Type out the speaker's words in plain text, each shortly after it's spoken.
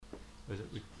Or is it,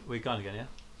 we're gone again, yeah?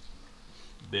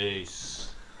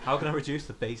 Bass. How can I reduce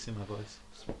the bass in my voice?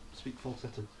 Speak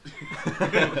falsetto.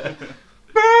 I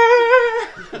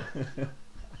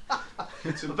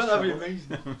bet that'd be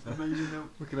amazing. Amazing note.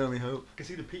 We can only hope. I can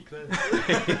see the peak there.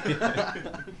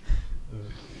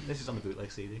 This is on the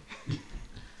bootleg CD.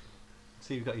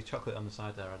 See, you've got your chocolate on the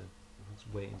side there, Adam. It's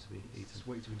waiting to be eaten. Just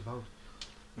waiting to be devoured.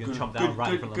 You're going to chomp down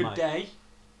right in front of the mic. Good day.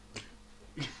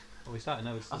 Oh, we started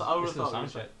now. It's I thought a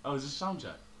sound check. Oh, is this a sound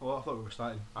check? Oh, I thought we were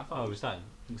starting. Oh, we're starting.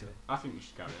 I think we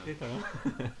should carry on. Yeah, carry on.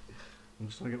 I'm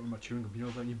just trying to get with my chewing gum. You know,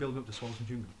 when you build up to swallow some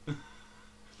chewing gum.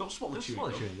 Don't swallow Just chewing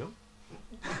swallow gum. chewing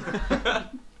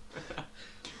gum.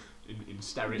 In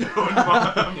stereo.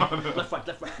 Left,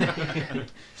 Left,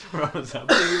 right. That's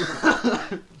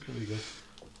gonna be good.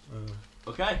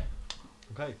 Okay.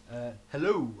 Okay.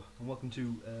 Hello and welcome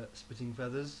to Spitting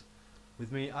Feathers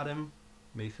with me, Adam.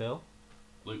 Me, Phil.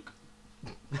 Luke.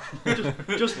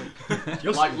 Just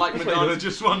Like Madonna,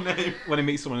 just one name. When he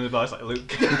meets someone in the bar, it's like Luke.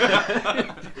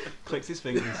 Clicks his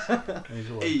fingers. And he's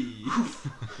away. Hey.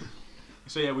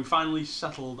 So yeah, we finally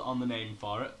settled on the name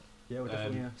for it. Yeah, we're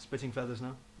definitely Spitting Feathers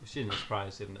now. Which isn't a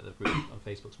surprise, given that the group on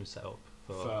Facebook's been set up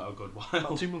For for a good while.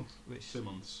 About 2 months. which 2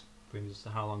 months. brings us to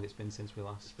how long it's been since we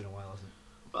It's last. been a while, hasn't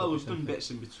it? Well, we've done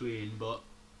bits in between, but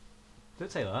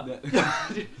Don't say that.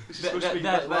 This is supposed to be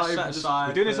they're live, set just- aside.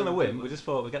 We're doing this on a for- whim. We just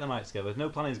thought we'd get the mic together. No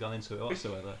planning's gone into it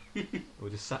whatsoever. We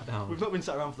just sat down. We've not been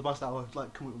sat around for the past hour,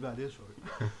 like coming up with ideas for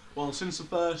it. Well, since the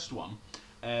first one,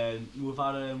 we've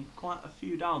had quite a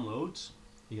few downloads.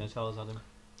 You gonna tell us, Adam?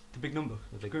 The big number.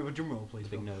 The big- Go with a drum roll, please.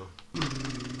 The big Phil. no.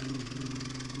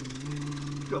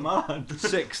 Come on.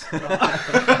 6.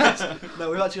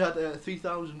 No, we've actually had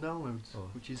 3,000 downloads, Oh,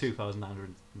 which is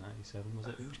 2,997 was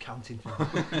it? who's counting?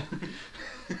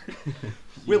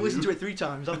 We'll listen to it 3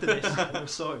 times after this. I'm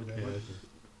sorry, there.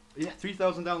 Yeah. Yeah,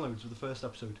 3,000 downloads for the first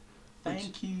episode.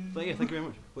 Thank you. But yeah, thank you very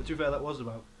much. But to be fair, that was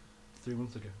about 3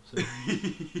 months ago. So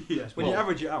Yes. when you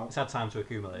average it out, It's had time to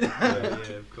accumulate. yeah,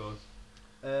 of course.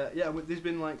 there's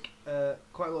been like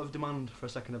quite a lot of demand for a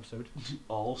second episode.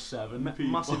 All 7 people.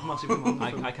 Massive demand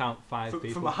I count 5 people.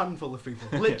 from a handful of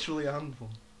people. Literally a handful.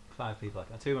 5 people.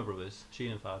 2 of my brothers,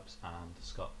 Sheen and Fabs, and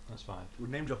Scott. That's 5. We're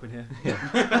name dropping here.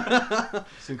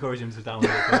 Just encourage him to download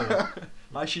it further.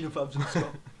 My Sheen and Fabs and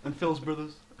Scott and Phil's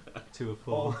brothers. 2 of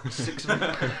 4. All 6 of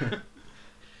them.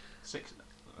 6.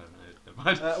 Never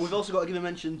mind. We've also got to give a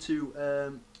mention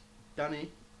to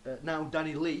Danny, now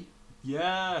Danny Lee.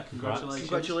 Yeah, Congrats. congratulations.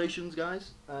 Congratulations,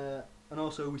 guys. And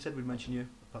also, we said we'd mention you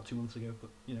about 2 months ago, but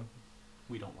you know,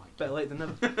 We don't like better late than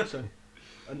never. So,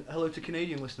 and hello to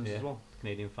Canadian listeners Yeah. as well.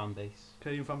 Canadian fan base.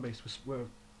 Canadian fan base. We're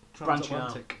Branching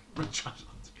out.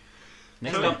 transatlantic.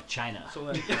 Next So- up, China.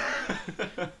 So,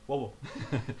 whoa.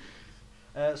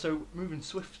 So moving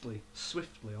swiftly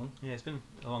on. Yeah, it's been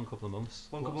a long couple of months.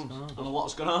 Long couple of What's months. going And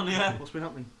what's going on, yeah? What's been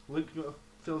happening? Luke, you got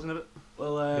fills in a bit.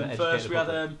 Well, Gotta educate first the we had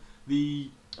public. the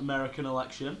American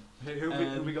election. Who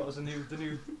have we got as the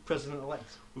new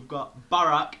president-elect? We've got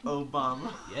Barack Obama.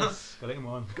 on? Yes, got him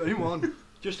on. Got him on.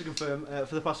 Just to confirm,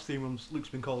 for the past 3 months, Luke's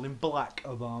been calling him Black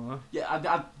Obama. Yeah,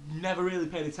 I never really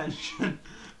paid attention,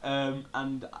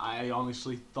 and I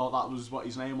honestly thought that was what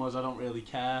his name was. I don't really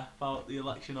care about the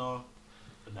election or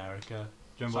America.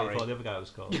 Do you remember what you thought the other guy was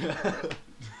called?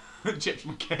 Chips Chips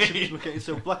McCain. McCain.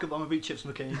 So Black Obama beat Chips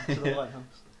McCain to the White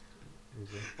House.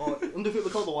 Or I wonder if it will be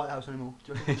called the White House anymore.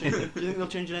 Do you think they'll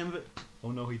change the name of it?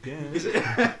 Oh no, he did. Is it?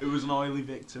 It was an oily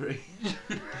victory.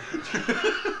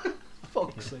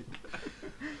 Fuck's sake.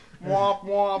 Womp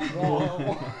womp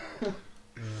womp.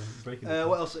 Breaking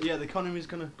What else? Yeah, the economy's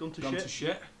kind of gone to Gone shit. to shit.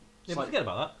 Yeah, It's but like, forget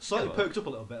about that. Slightly Forget about perked up a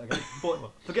little bit again.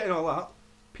 But forgetting all that,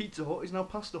 Pizza Hut is now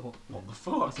Pasta Hut. what the that.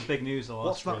 fuck? That's the big news of the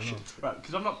What's last that 3 shit? months. Right,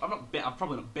 because I've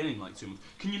probably not been in like 2 months.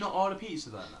 Can you not order pizza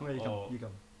there now? Well, you Or- can. You can.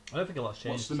 I don't think a lot's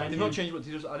changed. What's the They've menu? not changed, but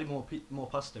they just added more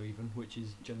pasta even, which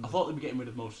is generally. I thought they'd be getting rid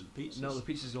of most of the pizzas. No, the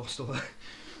pizzas are still there.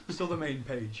 Still the main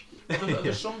page. Are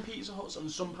there some Pizza Huts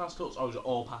and some Pasta Huts, or is it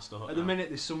all Pasta Hut At the now? minute,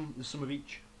 there's some of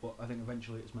each, but I think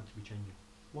eventually it's meant to be changing.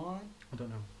 Why? I don't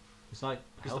know. It's like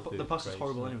Because health the food pasta's craze,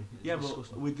 horrible isn't anyway. It's Yeah, but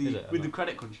disgusting. with Is the it? with the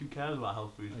credit crunch, who cares about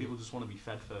health food? People just want to be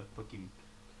fed for fucking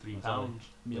 £3. Exactly.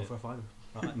 Meal Yeah. for a fiver.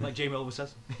 Right. Like Jamie Oliver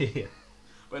says. Yeah.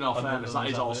 But in all I've fairness, never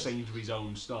that is all realised that. Sainsbury's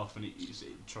own stuff, and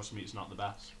trust me, it's not the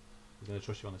best. We're going to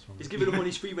trust you on this one. He's giving up on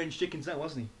his free range chickens now,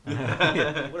 hasn't he? What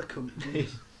a cunt.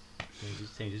 Jeez.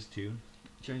 Change his tune.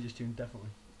 Change his tune, definitely.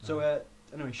 So,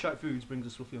 anyway, Shite Foods brings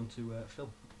us swiftly on to Phil.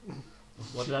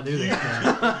 What did I do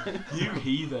this? You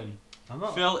heathen. I'm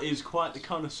not. Phil is quite the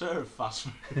connoisseur of fast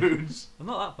foods. I'm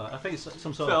not that bad. I think it's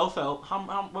some sort of. Phil,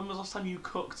 when was the last time you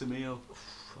cooked a meal?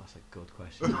 That's a good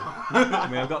question. I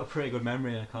mean, I've got a pretty good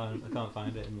memory. And I can't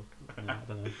find it. I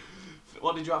don't know.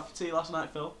 What did you have for tea last night,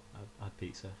 Phil? I had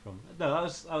pizza from. No, that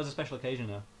was a special occasion.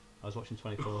 Though I was watching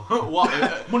 24.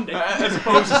 What? Monday. As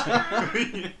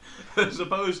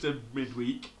opposed to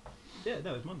midweek. Yeah,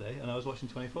 no, it was Monday, and I was watching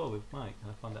 24 with Mike,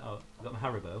 and I found it out. I got my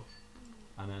Haribo,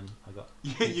 and then I got.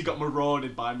 You got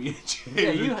marauded by me and Jim.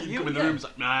 Yeah, you come in the yeah. room. It's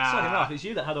like nah. Sorry, enough. It's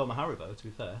you that had all my Haribo. To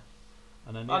be fair,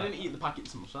 and then I didn't eat the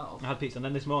packets myself. I had pizza, and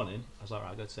then this morning I was like,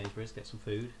 right, I go to Sainsbury's, get some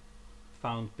food.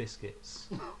 Found biscuits.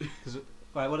 Because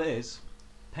right, what it is,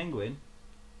 penguin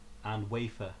and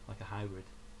wafer, like a hybrid.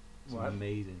 It's Right.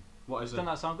 amazing. What is Doesn't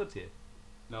it? that sound good to you?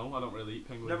 No, I don't really eat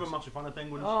penguins. Never a massive fan of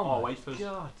penguins. Oh, wafers.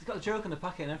 God, it's got a joke in the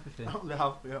packet and everything. They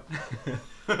have,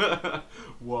 yeah.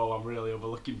 Whoa, I'm really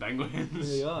overlooking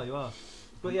penguins. Yeah, you are.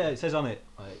 But yeah, it says on it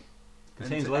like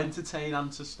contains Entertain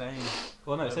and sustain.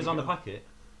 Well, no, it There says we on the go. packet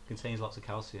contains lots of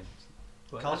calcium.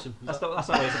 But Calcium. That's not what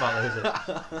it's about, though,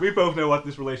 is it? We both know what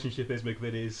this relationship is,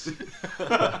 McVitties.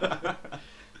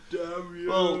 Damn you.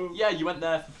 Well, yeah, you went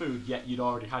there for food, yet you'd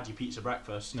already had your pizza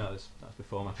breakfast. No, that's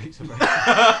before my pizza break.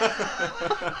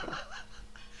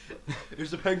 It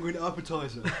was the penguin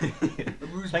appetizer.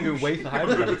 Penguin wafer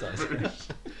hybrid advertising.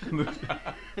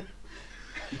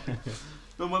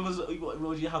 Then when was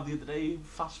what did you have the other day?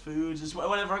 Fast foods. It's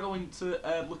whenever I go into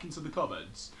look into the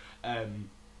cupboards,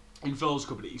 in Phil's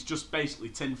cupboard, it's just basically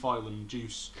tin foil and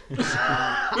juice.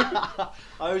 I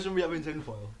always remember having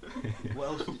tinfoil. What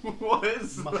else? What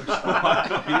is?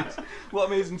 What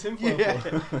amazing tinfoil Yeah.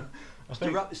 for?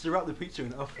 It's to wrap the pizza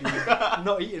in after you're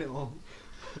not eating it all.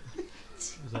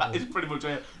 That is pretty much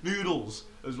it. Noodles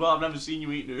as well. I've never seen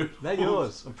you eat noodles. They're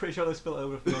yours. I'm pretty sure they spilled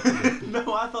over from your cupboard.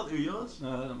 No, I thought they were yours.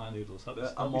 No, I don't mind noodles. That'd be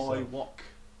I'm so. always wok.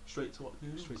 Straight to wok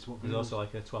noodles. Straight to what? There's also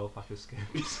like a 12-pack of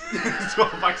skips.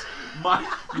 12 packs. Mike.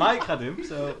 Mike had him,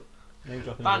 so name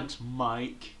dropping. Thanks,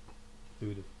 Mike. Who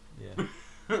would have?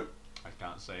 Yeah. I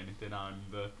can't say anything. I'm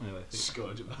the Anyway, I think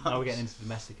scourge of that. now we're getting into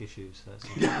domestic issues. So that's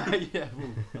Yeah,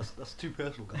 well, that's too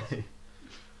personal, guys.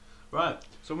 Right.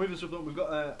 So moving stuff on, we've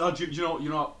got Oh, do you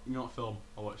know what film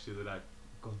I watched the other day?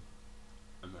 Go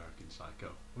on. American Psycho.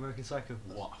 American Psycho.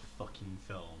 What a fucking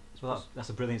film. well, that's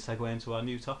a brilliant segue into our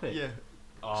new topic. Yeah.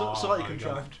 Oh, Slightly my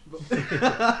contrived.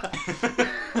 God.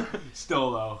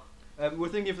 Still though. We're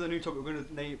thinking for the new topic, we're going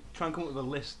to try and come up with a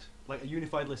list, like a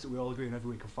unified list that we all agree on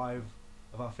every week of 5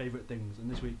 of our favourite things. And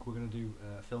this week we're going to do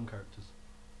film characters.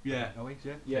 Yeah. Are we?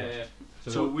 Yeah? Yeah.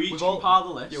 So So we each we've all- compile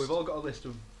the list. Yeah, we've all got a list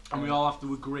of... and we all have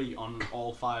to agree on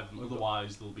all 5 of them. We've got-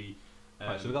 Otherwise, there'll be.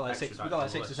 Right, so we've got like extras six. added We've got like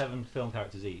to the 6 or list. 7 film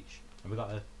characters each, and we've got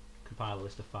to compile a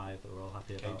list of 5 that we're all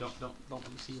happy Okay, about. don't let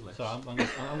me see your list. So I'm going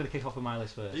to kick off with my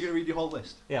list first. Are you going to read your whole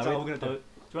list? Yeah, Is that what we're going to do? Do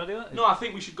you want to do that? No, I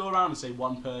think we should go around and say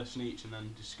one person each and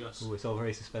then discuss. Ooh, it's all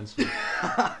very suspenseful.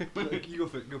 You go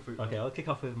for it, go for it. Okay, I'll kick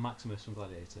off with Maximus from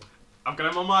Gladiator. I've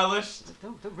got him on my list.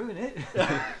 Don't ruin it.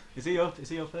 Is he your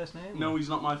first name? No, he's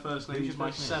not my first name. Who's He's your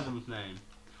my first name? 7th name.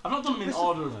 I've not done them in Listen-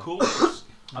 order of No. course.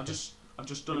 I've Okay.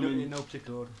 just done In them no, in in no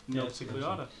particular order. no Yeah, particular that's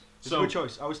order. It's a So good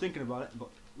choice. I was thinking about it, but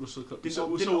Russell Crowe. Didn't So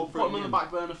opt- didn't we'll opt for put it him on in the the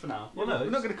back burner for now. Well, we're no,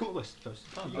 not going to come up with a list first.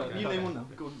 Oh, You okay. name one now.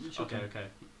 Go on, it's your Okay, turn. okay.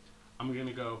 I'm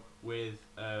gonna go with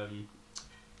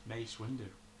Mace Windu.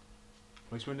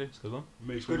 Mace Windu. It's a good one.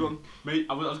 Mace Good Windu.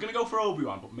 I was gonna go for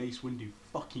Obi-Wan, but Mace Windu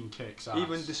fucking kicks ass.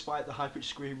 Even despite the high-pitched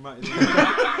scream right at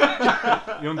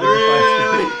the You're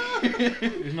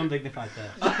undignified. He's an undignified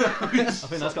there. I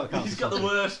think that's got to count. He's for got the something.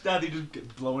 worst dad. He just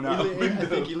gets blown out of the I window.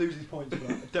 think he loses points for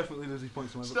that. Definitely loses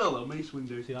points for my book. Still though, Mace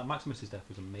Windu. See, that Maximus's death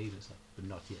was amazing, so, but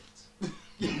not yet.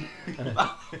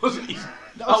 Wasn't he?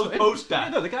 That was was it. post Yeah,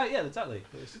 dad. no, the guy. Yeah, exactly.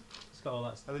 It's got all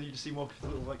that. And then you just see more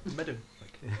little like meadow.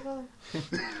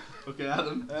 Okay,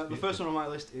 Adam. The first one on my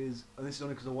list is, and this is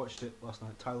only because I watched it last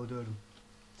night, Tyler Durden.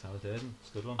 Tyler Durden.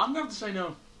 It's a good one. I'm gonna have to say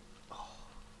no.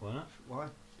 Why not? Why?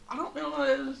 I don't know. I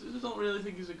don't really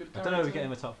think he's a good I character. don't know if we get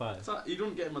him a top 5. You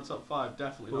don't get him a top 5,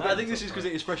 definitely. Well, not I think in this top is because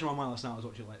five. it is fresh on my mind last night. I was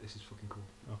watching it like, this is fucking cool.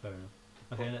 Oh, fair enough.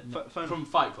 Okay, Fair enough. From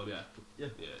Fight Club, yeah. Yeah.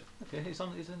 okay. He's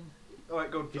in. Alright,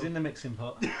 go on. He's in the mixing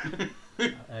pot.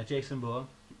 Jason Bourne.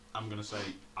 I'm gonna say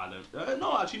I don't.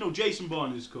 No, actually, no. Jason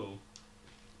Bourne is cool.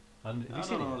 Have you I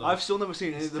seen don't it? know. I've still never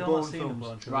seen any of the Still not Bourne seen the films.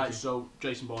 Bourne trilogy. Right, so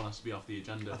Jason Bourne has to be off the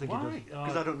agenda. I think Why? he does.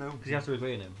 Because I don't know. Because you have to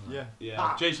agree on him. Yeah.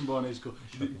 Yeah, Jason Bourne is cool.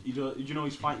 Shocking. Do you know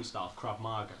his fighting style, Krav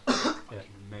Maga? Yeah. Fucking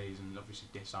amazing. Obviously,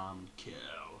 disarm and kill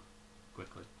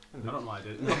quickly. I don't know why I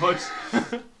did it. No, it's-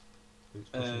 Boots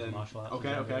pushing his martial arts.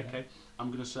 okay.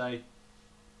 I'm gonna say.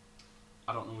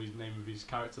 I don't know his name of his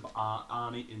character, but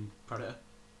Arnie in Predator.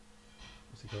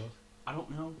 What's he called? I don't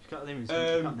know. You can't name him. You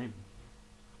can't name him.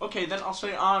 Okay, then I'll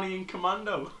say Arnie in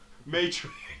Commando.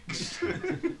 Matrix.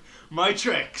 My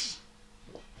tricks.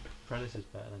 Predator's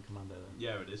better than Commando then.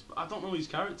 Yeah, it is. But I don't know his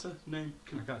character name.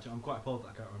 I'm quite appalled that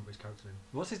I can't remember his character name.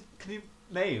 What's his? Can you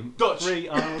name Dutch. 3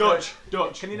 Arnold?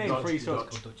 Dutch. Can you name Dutch. 3 He's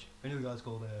sorts? called Dutch. I know the guy's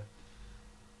called.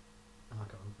 I can't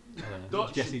remember. I don't know.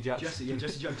 Dutch. Jesse Jackson.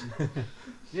 Jesse Jackson.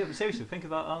 Yeah, but seriously, think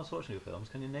about Arnold Schwarzenegger films.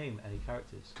 Can you name any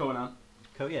characters? Conan.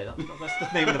 Yeah, that's the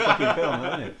name of the fucking film,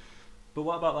 isn't it? But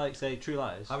what about, like, say, True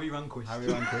Lies? Harry Ranquist. Harry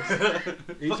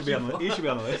Ranquist. He should be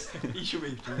on the list. He should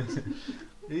be.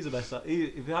 He's the best.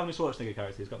 If you have any Schwarzenegger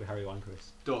character, he's got to be Harry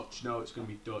Ranquist. Dutch. No, it's going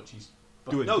to be Dutch. He's.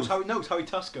 Do it. No, it's Harry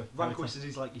Tasker. Harry Ranquist is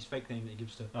his fake name that he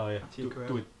gives to. Oh yeah. Team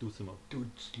Carell. Do some more. Dude.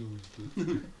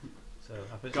 So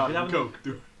if Garden you have Coke.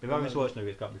 any Schwarzenegger,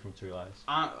 it's got to be from True Lies.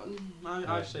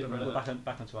 I say Right.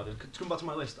 Back onto Adam. To come back to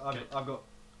my list, Okay. I've got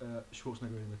Schwarzenegger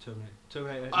in the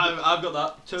Terminator. I've got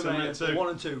that. Terminator Terminator 1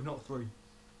 and 2, not 3.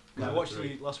 I Never watched 3.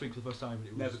 3 last week for the first time and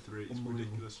it was Never 3. It's unbelievable.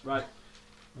 ridiculous. Right.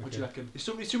 What do you reckon?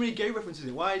 There's too many gay references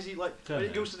in it. Why is he like when he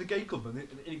Terminator. goes to the gay club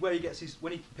and where he gets his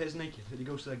when he appears naked and he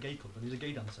goes to the gay club and he's a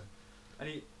gay dancer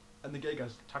and the gay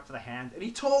guys talk to the hand and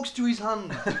he talks to his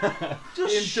hand.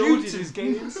 Just He shoot indulges him. his gay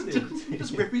instinct.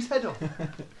 Just rip his head off.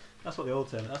 That's what the old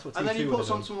term. That's what. And then he T2 would puts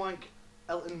have on done. some like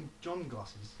Elton John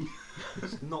glasses.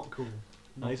 It's not cool.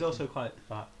 No, he's also quite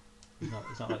fat.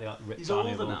 It's not like the ripped He's Arnie older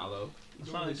of old. now though.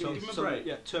 It's not like So he's- give him a break.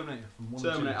 Yeah, Terminator from 1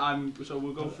 Terminator. and 2. So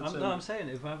we'll go for Terminator. No, I'm saying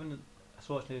if we're having a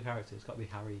Schwarzenegger character, it's got to be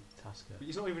Harry Tasker. But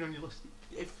he's not even on your list.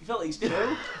 If you felt he's still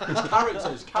characters.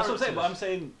 That's what I'm saying. But I'm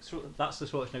saying that's the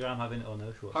Schwarzenegger I'm having, or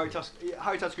no Schwarzenegger.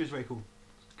 Harry Tasker is very cool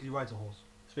because he rides a horse.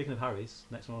 Speaking of Harry's,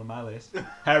 next one on my list,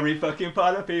 Harry fucking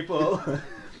Potter people.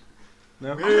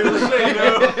 No. Really?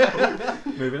 No.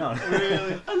 Moving on.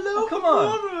 Really? Hello, come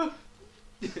on.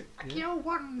 Akio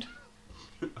wand.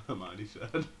 Hermione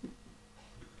said.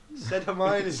 Said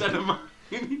Hermione. Said Hermione.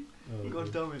 Oh,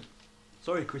 God damn it.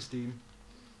 Sorry, Christine.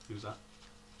 Who's that?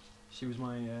 She was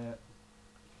my.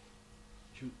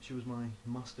 She was my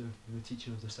master in the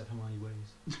teaching of the said Hermione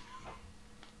ways.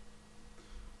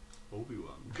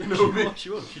 Obi-Wan. She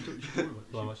was. She told me Go on,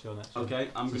 about what's your next one? Okay,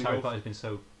 I'm Since gonna Harry go. Potter's been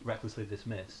so recklessly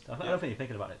dismissed. I Yeah. don't think you're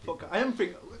thinking about it. it. Fuck, I am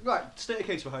thinking. Right, state a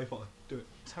case for Harry Potter. Do it.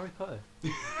 It's Harry Potter.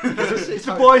 It's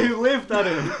the boy who lived,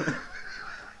 Adam.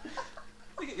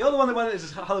 You're the one that went to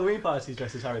his Halloween party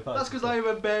dressed as Harry Potter. That's because I am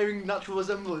a bearing natural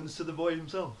resemblance to the boy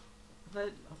himself.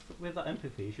 With that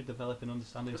empathy, you should develop an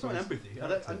understanding. It's for not his empathy.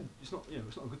 character. It's not.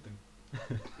 It's not a good thing.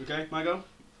 Okay, my go.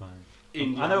 Fine.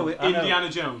 Indiana, I know- Indiana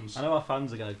Jones. I know our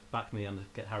fans are going to back me and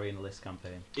get Harry in the list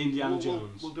campaign. Indiana We'll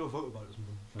Jones. do a vote about it or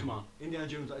something. Come on. Indiana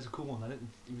Jones, that is a cool one. I didn't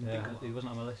even Yeah, think of he that.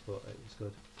 wasn't on my list, but it was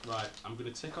good. Right, I'm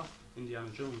gonna tick off Indiana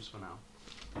Jones for now.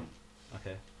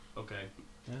 Okay. Okay.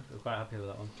 Yeah, we're quite happy with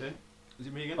that one. Okay. Is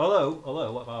it me again? Although,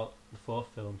 what about the fourth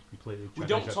film completely? We dragged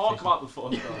don't his talk reputation? about the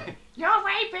fourth film. You're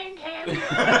raping him!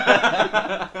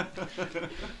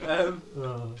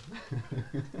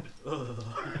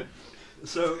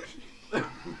 So,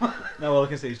 No, all I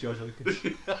can see is George Lucas.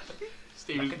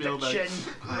 Steven Spielberg.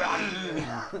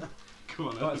 Come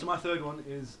on. alright, so my third one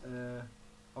is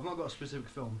I've not got a specific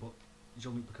film, but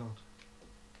Jean-Luc Picard.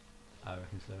 I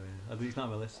reckon so. Yeah. He's not on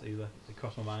my list either. It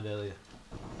crossed my mind earlier.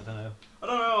 I don't know. I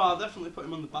don't know. I'll definitely put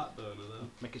him on the back burner though.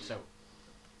 Make it so.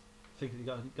 I think you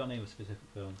got to name a specific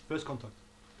film. First Contact.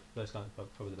 First one,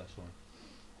 probably the best one.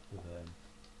 With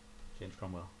James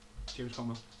Cromwell. James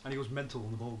Cromwell. And he goes mental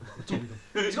on the ball with a Tommy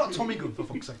gun. He's got a Tommy gun for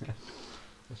fuck's sake.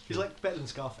 He's like better than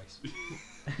Scarface.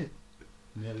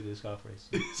 Nearly did Scarface.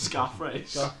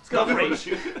 Scarface. Scarface.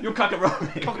 You cock and roll.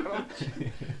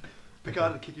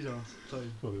 Picard would kick his ass. Sorry.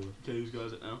 Probably would. Okay, who's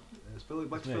got it now?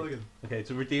 Back to Me. Phil again. Okay,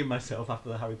 to redeem myself after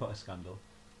the Harry Potter scandal,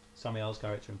 Samuel's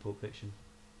character in Pulp Fiction,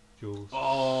 Jules.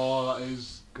 Oh, that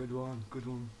is. Good one. Good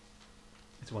one.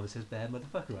 It's the one that says bad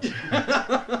motherfucker,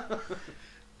 right?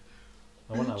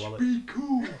 I want that wallet. Be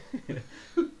cool.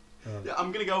 Yeah,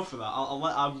 I'm gonna go for that.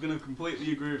 I'm gonna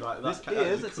completely agree with that. This That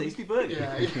is a tasty burger.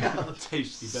 Yeah.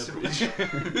 tasty So- beverage.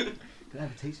 Can I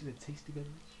have a taste of a tasty beverage?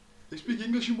 They speak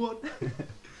English in what?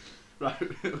 Right.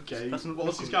 Okay. That's not-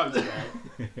 What's his character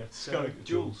called? Sorry,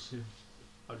 Jules.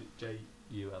 How did J?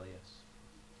 ULES.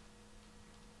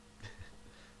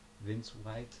 Vince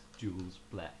White, Jules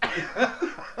Black.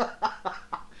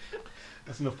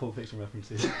 That's enough Pulp Fiction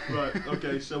references. Right.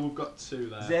 Okay. So we've got two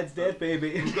there. Zed's dead,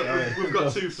 baby. We've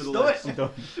got two for the Stop list. it. Done.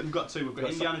 We've got two. We've got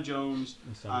Got Indiana Jones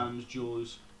Sam. and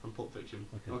Jules from Pulp Fiction.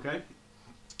 Okay. Okay.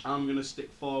 I'm gonna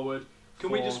stick forward.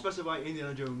 Can we for- just specify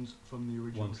Indiana Jones from the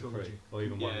original 1 to 3. trilogy? Or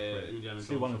even 1 Yeah, and 3. Indiana Let's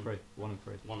do Jones 1 and from- 3. 1 and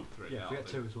 3. 1 and 3. Yeah, I'll forget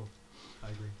do. 2 as well. I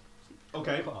agree.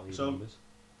 Okay. Put all these So numbers.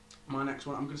 my next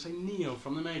one, I'm gonna say Neo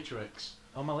from the Matrix.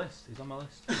 On my list. He's on my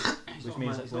list. It's Which not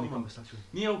means on that it's when not he on my comes. list, actually.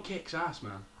 Neo kicks ass,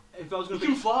 man. If I was You gonna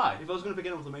can pick, fly. if I was gonna pick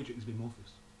anyone from the Matrix, it'd be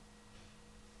Morpheus.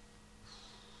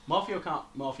 Morpheo can't.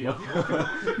 Morpheo.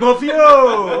 Morpheo!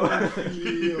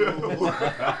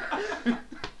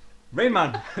 Rain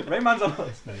Man. Rain Man's on the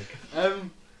list, mate.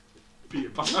 Peter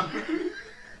Pan.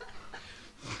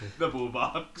 The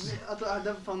Bullbox. I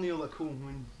never found Neo that cool. I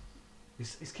mean,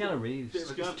 It's Keanu Reeves. you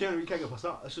can't go past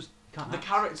that. It's just Can't The act.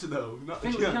 character though. The Not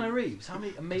thing the with character. Keanu Reeves, how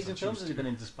many amazing That's films has he stupid.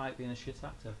 been in despite being a shit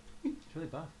actor? It's really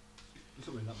bad. there's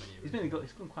not really that many.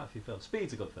 He's done quite a few films.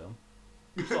 Speed's a good film.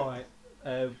 It's alright.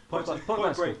 Point Point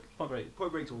Break. Break. Point Break.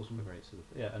 Point Break's awesome. Point Break's a good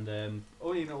film. Yeah, and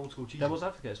Only in old school cheese. Devil's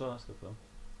Advocate as well. That's a good film.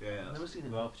 Yeah, I've never seen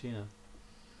With it. Al Pacino.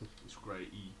 it's great.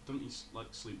 He doesn't like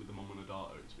sleep with the mum and the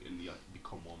daughter. It's in the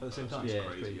become one. At the same person. time? It's Yeah,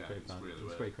 crazy. it's pretty It's bad. really It's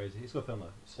weird. pretty crazy. It's a good film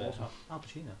though. It's Awesome. Al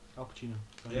Pacino. Al Pacino.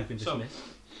 Yeah. You've been So- dismissed.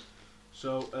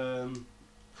 So,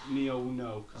 Neo,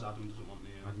 no, because Adam doesn't want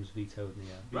Neo. Adam's vetoed Neo.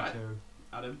 Right. Veto.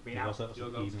 Adam, He also You'll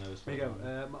got go. Keys and those. There you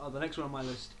go. The next one on my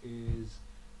list is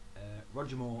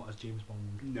Roger Moore as James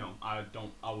Bond. No, I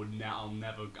don't. I would. I'm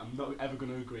never. I'm not ever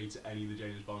going to agree to any of the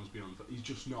James Bonds beyond. He's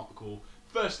just not cool.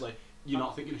 Firstly, you're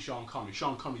not thinking of Sean Connery.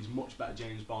 Sean Connery's much better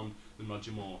James Bond than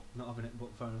Roger Moore. Not having it, but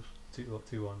fair enough.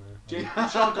 2-1 there.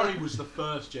 Sean Connery was the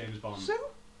first James Bond. So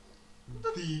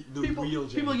The people, real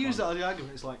James people Bond. use that as the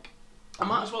argument. It's like I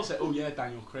might as well say, oh yeah,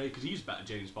 Daniel Craig, because he's better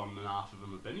James Bond than half of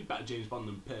them have been. He's better James Bond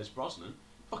than Pierce Brosnan.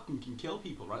 Fucking can kill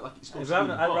people, right? Like it's supposed to be in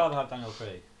the I'd book. rather have Daniel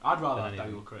Craig. I'd rather than have any of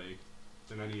Daniel Craig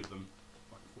than any of them.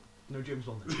 no James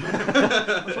Bond. Then.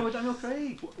 What's wrong with Daniel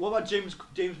Craig? What about James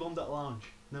Bond at large?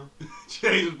 No.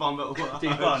 James Bond at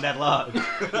James Bond, Ned Large.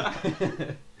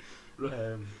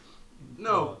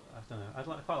 No. I don't know. I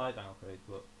quite like Daniel Craig,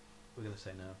 but we're going to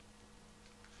say no.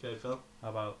 Okay, Phil. How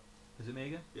about, is it me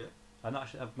again? Yeah. I'm not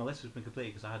actually, my list has been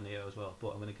completed because I had Neo as well, but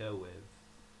I'm going to go with,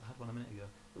 I had one a minute ago.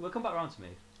 We'll come back around to me.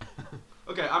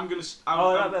 Okay, I'm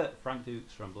gonna. Frank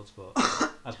Dukes from Bloodsport,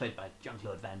 as played by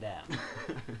Jean-Claude Van Damme.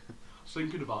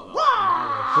 Thinking about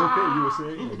that. You were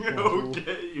saying.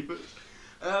 Okay, you were.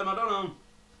 I don't know.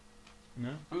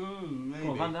 No? Maybe. Come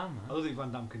on, Van Damme, I man. don't think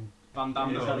Van Damme can. Van Damme.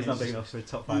 He's though, not big he's enough for a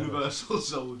top 5. Universal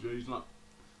Soldier. He's not.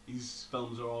 His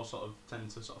films are all sort of tend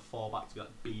to sort of fall back to like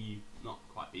B, not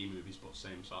quite B movies, but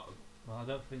same sort of. Well, I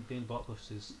don't think being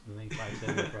blockbusters is the main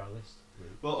criteria for our list.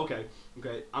 Well, okay.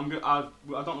 I'm good. I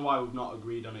don't know why we've not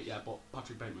agreed on it yet, but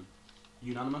Patrick Bateman,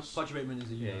 unanimous. Patrick Bateman is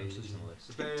a Yeah, unanimous he's decision. on the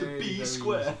list. Very, to B very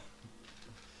square. easy.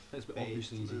 It's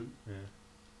obviously easy. Bateman. Yeah.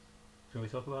 Can we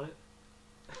talk about it?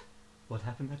 What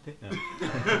happened that day? No.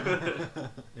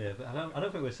 Yeah, but I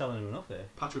don't think we're selling him enough here.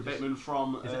 Patrick Bateman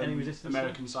from Is there any resistance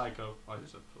American Psycho. Like I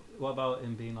said before. What about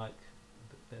him being like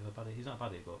a bit of a baddie? He's not a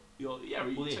baddie, but Yeah,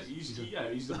 Well, he is. he's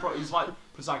he's like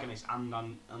protagonist and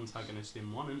antagonist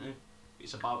in one, isn't he?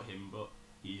 It's about him, but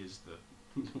he is the.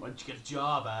 Why'd you get a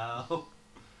job, Al?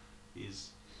 He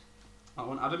is. That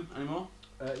one, Adam. Any more?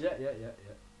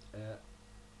 Yeah.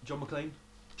 John McClane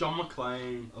John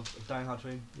McClane. of Die Hard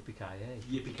fame. yippee-ki-yay.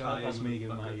 Yippee-ki-yay. That's me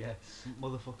giving my motherfucker. yes.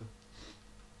 Motherfucker.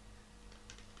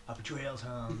 Happy Trails,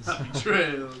 Hans. Happy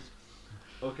trails.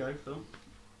 Okay, Phil.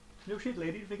 No shit,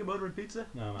 lady. You think I'm ordering pizza?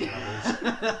 No,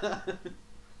 man.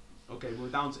 Okay, we're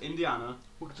down to Indiana.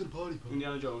 Welcome to the party, pal.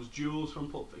 Indiana Jones, Jules from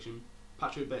Pulp Fiction,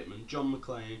 Patrick Bateman, John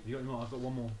McClane. You got any more? I've got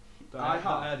one more. That I that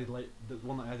have. I added late. The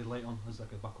one that I added late on as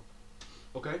like a backup.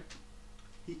 Okay.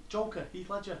 Joker, Heath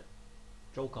Ledger.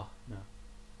 Joker. No.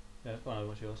 Yeah, go on,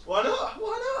 what's yours? Why not?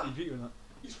 Why You not? vetoing that?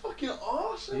 He's fucking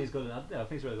awesome. He's good. I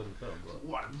think he's really good in the film. But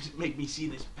What? Make me see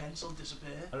this pencil disappear.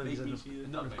 I don't think Make me he's see this.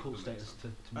 enough That cool makes status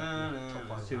sense. to make No, the no, top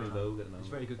no, five. too in vogue at the moment. It's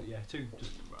very good. Yeah, two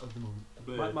just Right. at the moment.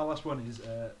 But- My last one is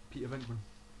Peter Venkman.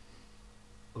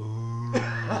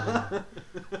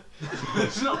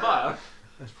 It's not bad.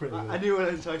 That's pretty I knew an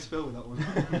entire spell with that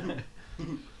one.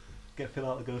 Get Phil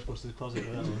out the Ghostbusters closet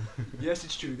with that one. Yes,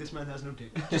 it's true. This man has no dick.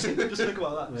 Just think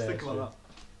about that. Just Yeah, think it's about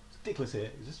It's ridiculous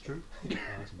here. Is this true? Oh,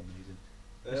 that's amazing.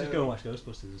 that. Let's just go and watch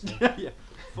Ghostbusters instead. Yeah.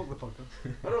 Fuck the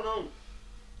podcast. I don't know.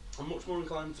 I'm much more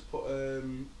inclined to put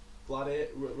Gladiator,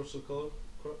 Russell Crowe.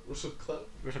 Russell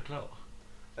Crowe.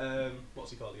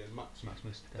 What's he called again? Maximus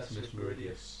Decimus Decimus Meridius.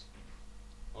 Meridius.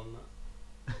 On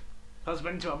that.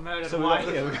 Husband to a murdered So we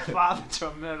got- yeah, we got- father to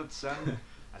a murdered son,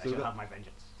 and So we got- my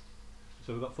vengeance.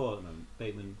 So we've got 4 at the moment.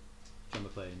 Bateman, John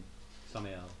McClane,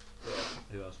 Samuel. Yeah.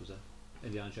 Who else was there?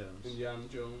 Indiana Jones. Indiana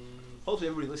Jones. Hopefully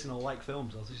everybody listening will like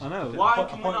films. I know. Why A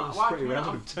can we point not? was Why pretty can we not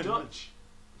random. have Dutch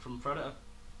from Predator?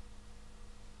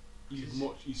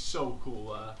 He's so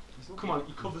cool there. Come on,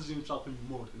 he covers himself in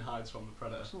mud and hides from the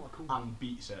Predator It's not that cool. and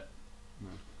beats it. No.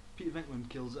 Peter Venkman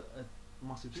kills a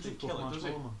massive Does he stick kill it, puff does he?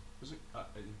 marshmallow man. Does it?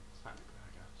 Technically,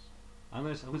 I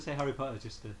guess. I'm gonna say Harry Potter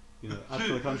just to add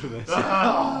to the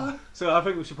controversy. So I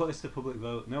think we should put this to public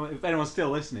vote. No, if anyone's still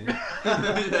listening,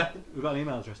 we've got an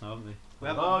email address now, haven't we?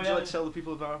 Would you like to tell the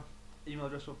people of our email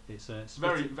address? Well? It's It's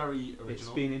very, very original. It's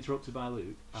been interrupted by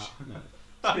Luke. No.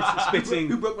 Who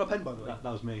Spitting. broke my pen, by the way?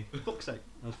 That was me. For fuck's sake.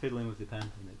 I was fiddling with the pen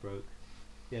and it broke.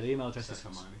 Yeah, the email address is.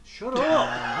 Except Hermione. Shut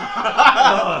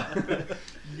up!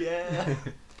 Yeah.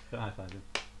 Don't high five him.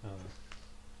 Oh,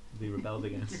 be rebelled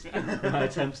against my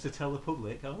attempts to tell the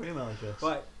public our email address.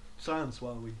 Right, silence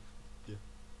while we. You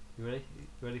ready? You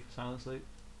ready for silence, Luke?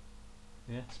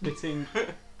 Yeah.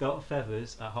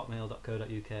 Spitting.feathers@hotmail.co.uk.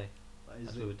 That is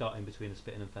That's it. with a dot in between the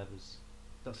spitting and feathers.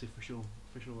 That's the official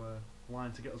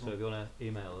line to get us So on. if you want to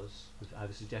email us with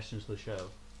either suggestions for the show,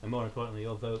 and more importantly,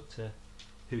 your vote to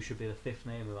who should be the fifth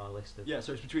name of our list of. Yeah,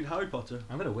 so it's between Harry Potter.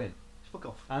 I'm gonna win. Fuck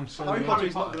off. I'm so. Harry Harry Potter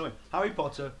is not Potter. going to win. Harry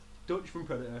Potter, Dutch from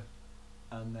Predator,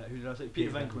 and who did I say?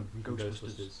 Peter Venkman from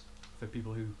Ghostbusters. For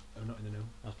people who are not in the know.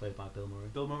 As played by Bill Murray.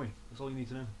 Bill Murray. That's all you need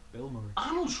to know. Bill Murray.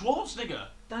 Arnold Schwarzenegger.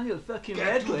 Daniel fucking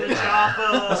Get to the Radcliffe.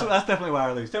 chopper. That's definitely where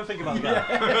I lose. Don't think about the guy.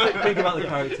 Think about the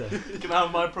character. You can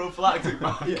have my prophylactic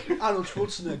back. Arnold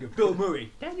Schwarzenegger. Bill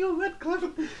Murray. Daniel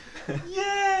Radcliffe.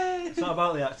 Yeah. It's not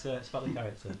about the actor, it's about the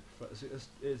character. Right, so it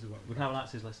is one. We can have an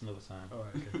actors list another time.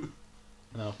 Alright, okay. And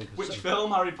then I'll think of Which some-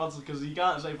 film, Harry Potter? Because you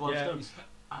can't say Blood Yeah. Stones.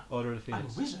 Order of the I'm a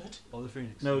Phoenix. wizard. Or the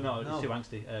Phoenix. No, it's too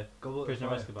angsty. Goblet Prisoner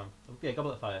of of Fire. Azkaban. Oh, yeah,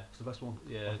 Goblet of Fire. It's the best one.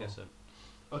 Yeah, I guess so.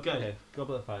 Okay. Okay,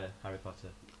 Goblet of Fire, Harry Potter.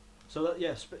 So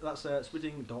that's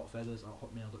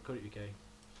spitting.feathers@hotmail.co.uk.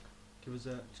 Just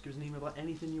give us an email about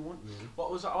anything you want, really. What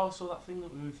was that also that thing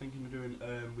that we were thinking of doing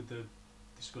with the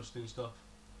disgusting stuff?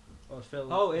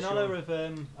 Oh, in honour of,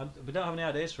 we don't have any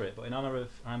ideas for it, but in honour of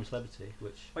I'm a Celebrity,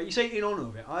 which... Wait, you say in honour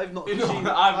of it? I've not You seen.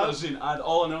 know, I've not seen.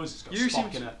 All I know is it's got You seem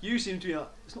Spock in to, it. you seem to be like,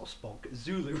 it's not Spock, it's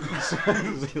Zulu.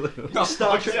 Not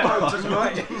Star Trek characters,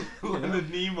 right? Leonard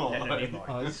Nimoy.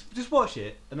 Oh, just watch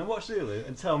it, and then watch Zulu,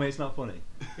 and tell me it's not funny.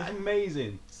 It's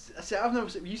amazing. See, I've never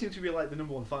seen. You seem to be like the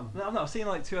number one fan. No, I've seen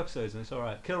like 2 episodes, and it's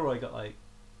alright. Kilroy got like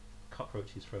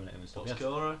cockroaches thrown at him and stuff. What's Yes.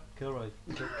 Kilroy? Kilroy.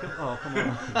 Oh, come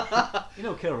on. You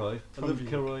know Kilroy from love you.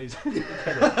 Kilroy's. If you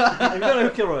don't know who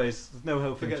Kilroy is, there's no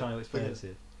hope in Forget- trying to explain forget. it to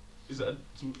you. Is that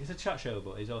some... He's a chat show,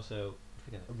 but he's also...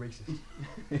 Forget A racist.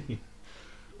 it.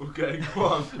 Okay, go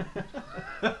on.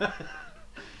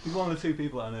 He's one of the 2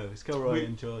 people I know. It's Kilroy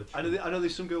and George. I know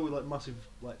there's some girl with like massive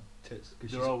like tits.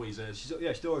 'Cause There always is. she's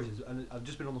she always is. And I've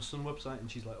just been on the Sun website and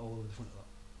she's like all over the front of that.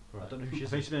 Right. I don't know who she I is.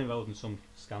 think she's been involved in some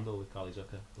scandal with Carly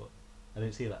Zucker, but I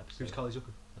didn't see that episode. Who's Carly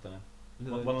Zucker? I don't know.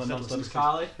 No, One of the Settlers. non-celebrities.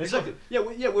 Carly. Exactly. Yeah,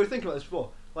 we were thinking about this before.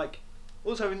 Like,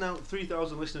 us having now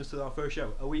 3,000 listeners to our first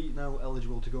show, are we now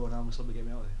eligible to go and I'm a celebrity, get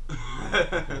me out of here?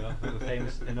 Okay, well, we're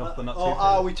famous enough, but not too Or famous.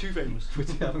 are we too famous? We're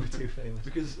too famous.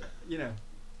 Because, you know,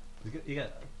 You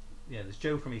get, there's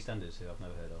Joe from EastEnders who I've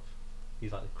never heard of.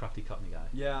 He's like the crafty Cockney guy.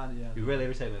 yeah. He really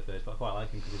irritated me at first, but I quite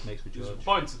like him because he's mates with There's a George.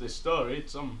 point to this story.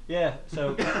 It's Yeah,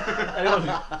 so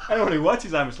anyone who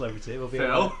watches I'm a Celebrity will be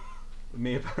Phil. aware,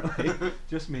 me apparently,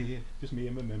 just me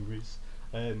and my memories,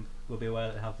 will be aware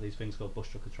that they have these things called bush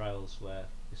trucker trials where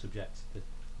they subject the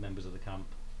members of the camp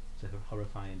to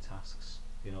horrifying tasks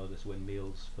in order to win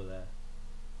meals for their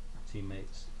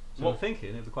teammates. So What- I'm thinking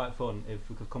it'd be quite fun if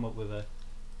we could come up with a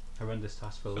horrendous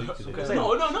task for Luke to do. Okay. Say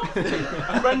No, that. no.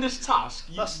 A horrendous task.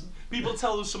 That's- People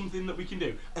tell us something that we can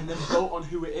do, and then vote on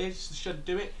who it is that should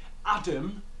do it.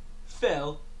 Adam,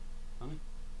 Phil.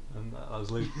 And that was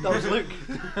Luke. that was Luke.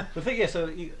 The thing, so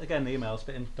again, the email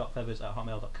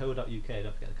spitting.feathers@hotmail.co.uk.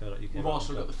 Don't forget the co.uk. We've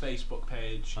also got the Facebook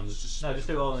page. And It's just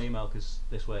do it all on an email because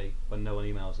this way, when no one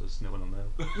emails us, no one will know.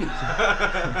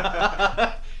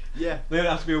 Yeah. They don't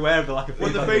have to be aware of the lack of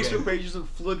When the feedback we Facebook get. page doesn't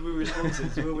flood with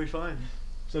responses, we'll be fine.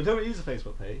 So don't use the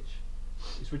Facebook page.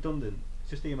 It's redundant.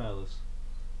 Just email us.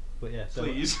 But yeah, so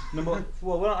Please. no more,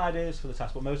 well, we're not ideas for the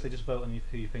task, but mostly just vote on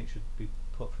who you think should be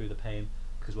put through the pain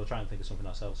because we'll try and think of something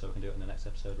ourselves so we can do it in the next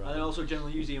episode. And Right? then also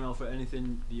generally use email for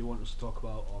anything that you want us to talk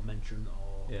about or mention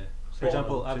or... Yeah. For Well,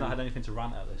 example, I've to- not had anything to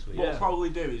rant at this week. What Yeah. we'll probably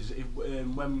do is, if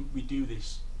when we do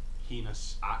this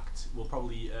heinous act, we'll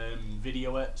probably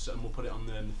video it and we'll put it on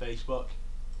the Facebook.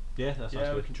 Yeah, that sounds Yeah,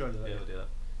 we good. can try to do that. Yeah, we'll do that.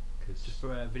 'Cause Just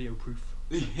for video proof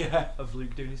Yeah. of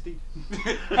Luke doing his deed.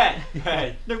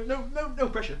 Hey. No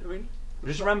pressure. I mean,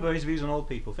 just remember his views on old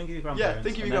people. Think of your grandparents. yeah,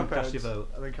 think of and your then grandparents cast your vote.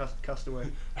 and then cast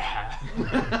away.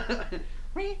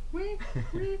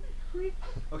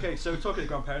 Okay, so talking to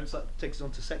grandparents, that takes us on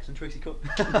to sex and Tracy Cup.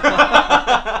 It's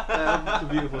a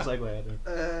beautiful segue, Adam.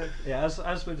 Yeah,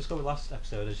 as we discovered last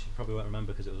episode, as you probably won't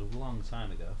remember because it was a long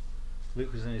time ago,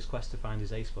 Luke was in his quest to find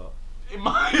his A spot.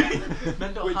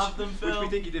 Men don't have them, Phil. Which we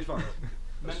think he did find.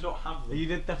 Men don't have them. You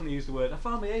did definitely use the word. I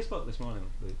found my A spot this morning,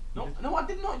 Luke. No, I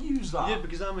did not use that. He did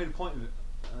because I made a point of it.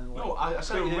 And, like, No, I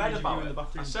said I putting read images of you about in the it.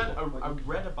 bathroom I said and stuff, I like,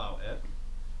 read about it.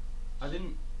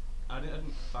 I I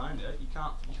didn't find it. You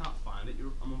can't find it.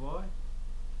 I'm a boy.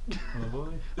 I'm a boy.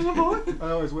 I'm a boy.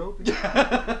 I always will be.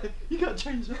 You can't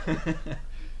change that.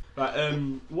 Right.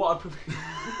 What I prefer.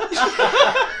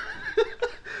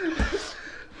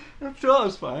 I'm sure that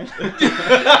was fine.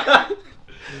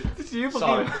 Did you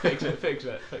Sorry. fucking... Fix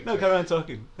it. No, carry on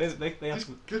talking. They asked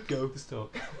me. Just go. Just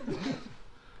talk.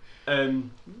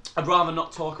 I'd rather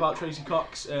not talk about Tracy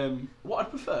Cox. What I'd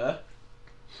prefer.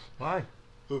 Why?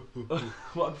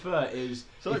 What I prefer is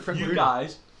So like if Frank you Bruno.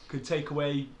 guys could take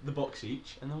away the books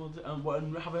each, and then we'll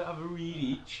and have a read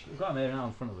each. We've got them here now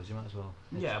in front of us, you might as well.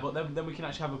 Yeah, but then we can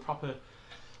actually have a proper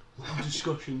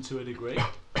discussion to a degree.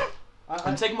 I,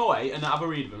 And take them away and have a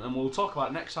read of them, and we'll talk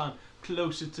about it next time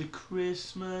closer to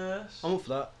Christmas. I'm up for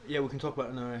that. Yeah, we can talk about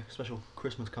it in our special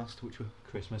Christmas cast, which we're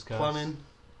Christmas cards. planning.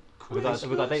 Have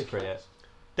we got a date for it yet?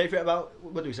 Date for it about,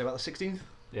 what do we say, about the 16th? Is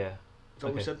Yeah. that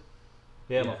what we Okay. said?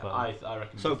 Yeah, Yeah, I'm up for that. I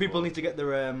reckon. So before. people need to get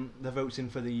their votes in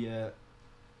for the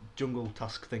jungle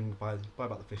task thing by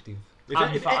about the 15th.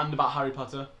 and about Harry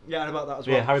Potter. Yeah, and about that as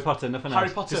well. Yeah, Harry Potter, nothing Harry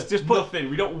else. Potter. Just put... nothing.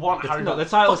 We don't want Harry no, Potter. the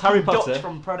title's Harry Fucking Potter. Dutch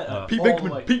from Predator. Oh. Pete all the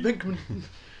Pinkman. way. Pete Pinkman.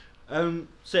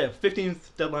 So yeah,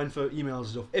 15th deadline for emails and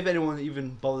stuff. If anyone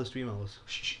even bothers to email us,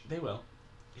 Shh, they will.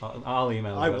 I'll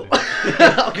email I you. will.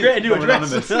 I'll create a new Go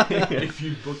address. anonymous. If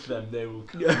you book them, they will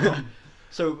come. Yeah.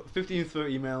 So 15th for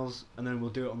emails, and then we'll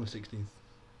do it on the 16th.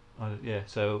 Yeah,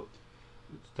 so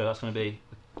that's going to be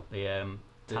the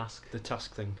task. The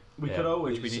task thing. We Yeah, could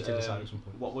always. which we need to decide at some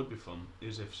point. What would be fun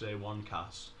is if, say, one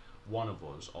cast, one of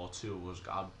us or two of us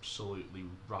got absolutely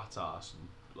rat ass, and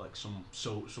like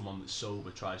someone that's sober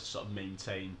tries to sort of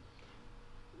maintain.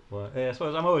 Well, yeah, I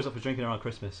suppose I'm always up for drinking around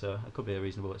Christmas, so it could be a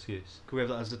reasonable excuse. Could we have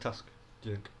that as the task? Do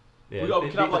you think? Yeah, We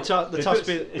could have like The task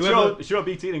be it's whoever. your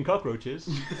BT eating cockroaches.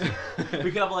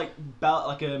 we could have like a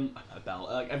belt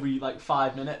like every like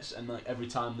 5 minutes, and like every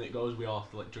time that it goes, we all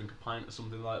have to like drink a pint or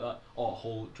something like that,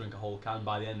 or drink a whole can.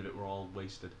 By the end of it, we're all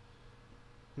wasted.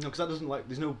 No, because that doesn't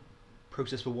there's no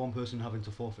process for one person having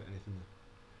to forfeit anything.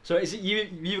 So is it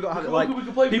you've got to have it like we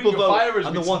could play people Ring of vote, Fire as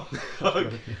and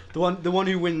we the one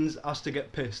who wins has to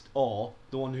get pissed, or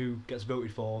the one who gets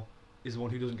voted for is the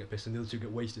one who doesn't get pissed, and the other two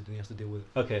get wasted, and he has to deal with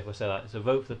it. Okay, we'll say that. So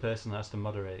vote for the person that has to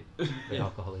moderate the Yeah.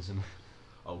 alcoholism.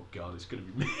 Oh god, it's gonna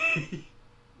be me.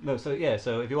 No, so yeah,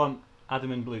 so if you want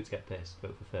Adam and Luke to get pissed,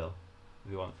 vote for Phil.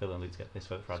 If you want Phil and Luke to get pissed,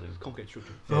 vote for Adam. It's complicated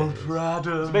structure. Vote for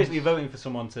Adam. So basically, you're voting for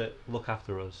someone to look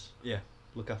after us. Yeah,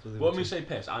 look after the. When we say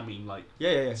piss, I mean like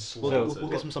yeah. We'll Slaughtered.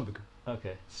 get some sambuca.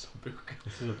 Okay. Sambuca.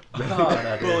 This is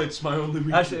a Well, it's my only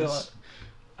weakness. Actually,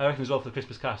 I reckon as well for the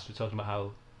Christmas cast, we're talking about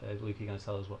how Luke, you're going to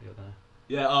tell us what you're going to.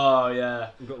 Yeah. Oh yeah.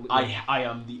 We've got, I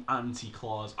am the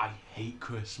anti-clause. I hate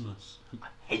Christmas. I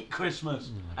hate Christmas.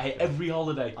 I hate every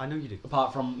holiday. I know you do.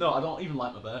 Apart from no, I don't even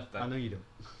like my birthday. I know you don't.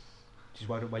 Which is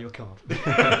why I don't buy you a card.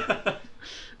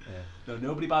 Yeah. No,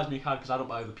 nobody buys me a card because I don't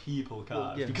buy the people cards.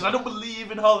 Well, yeah. Because I don't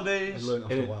believe in I holidays. learned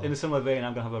after a while. In a similar vein,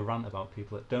 I'm going to have a rant about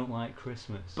people that don't like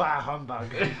Christmas. Bah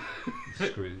humbug.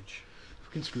 Scrooge.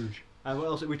 Fucking Scrooge. And what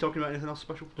else? Are we talking about anything else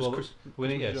special? Just Well, we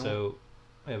need, yeah, Christmas in so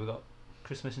yeah, we've got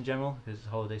Christmas in general because it's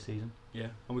holiday season. yeah,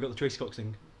 and we got the Tracy Cox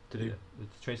thing to do. Yeah,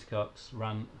 with Tracy Cox,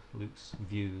 rant, Luke's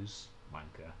views,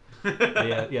 wanker.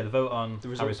 The vote on The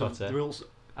Harry results. Potter. The results.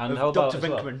 And of how about, Dr.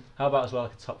 as well, Venkman. how about as well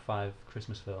like a top 5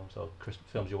 Christmas films or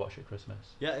films you watch at Christmas?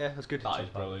 Yeah, that's good. That is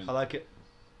brilliant. I like it.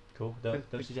 Cool. Don't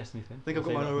suggest anything. I think I've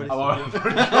We'll got save mine that already. for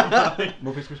Oh, next I'm time.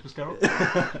 Muppets Christmas Carol.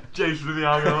 James with the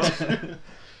Argos.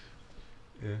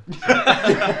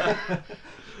 Yeah.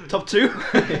 Top 2.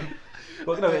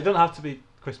 Well, no, it doesn't have to be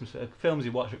Christmas films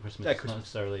you watch at Christmas. Yeah, It's not Christmas.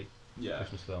 necessarily Yeah.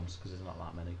 Christmas films because there's not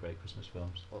that many great Christmas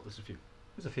films. Well, there's a few.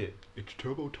 There's a few. It's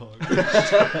turbo time.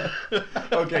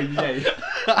 Okay, yay.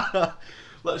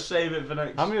 Let's save it for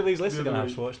next. How many of these lists are the going to other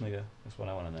have Schwarzenegger? That's what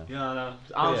I want to know. Yeah, I know.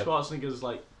 Arnold Yeah. Schwarzenegger's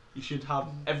like, you should have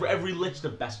every list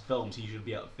of best films. He should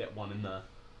be able to fit one in there.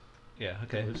 Yeah.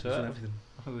 Okay. We've So done I everything.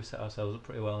 think we've set ourselves up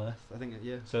pretty well there. I think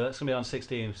yeah. So that's going to be on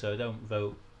 16th. So don't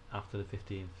vote after the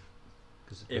 15th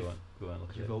because we If won't look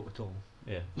at You it. vote at all.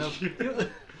 Yeah. No.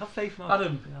 Have faith in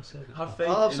Adam, our service. Have faith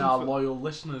I'll have in some our fa- loyal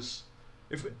listeners.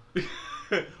 If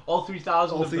All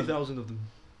 3,000 all of them. 3,000 of them.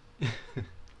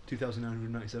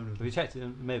 2,997 of Have them. you checked it?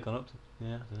 It may have gone up. Yeah. I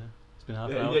don't know. It's been half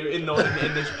an Yeah, hour.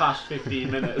 in this past 15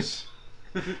 minutes.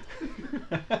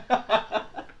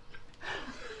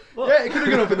 What? Yeah, it could have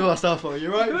gone up in the last half hour.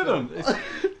 You're right. Good on.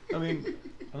 I mean,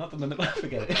 I'm not done the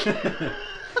forget it.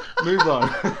 Move on.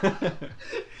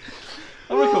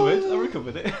 I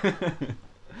recovered it.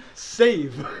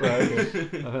 Save. Right, okay. I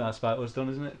think that's about us done,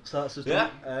 isn't it? So that's just Yeah.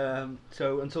 done.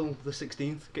 So until the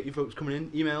 16th, get your votes coming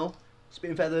in. Email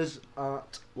Spitting Feathers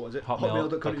at, what is it?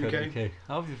 Hotmail.co.uk. Hotmail.co.uk.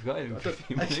 How have you forgotten in I a don't-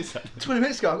 few minutes? 20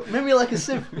 minutes ago, memory like a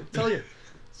sieve, I tell you.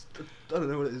 I don't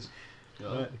know what it is. Yeah.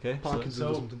 Okay. Parkinson's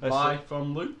or So, something. bye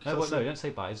from Luke. No, no, you don't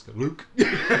say bye. Just go Luke.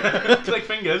 Click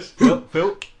fingers.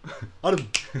 Phil. Adam.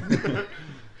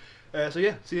 So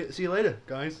yeah, see you later,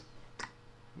 guys.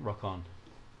 Rock on.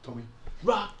 Tommy.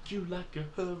 Rock you like a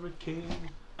hurricane.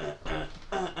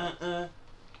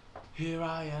 Here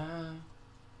I am.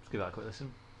 Let's give that a quick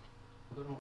listen. I don't know.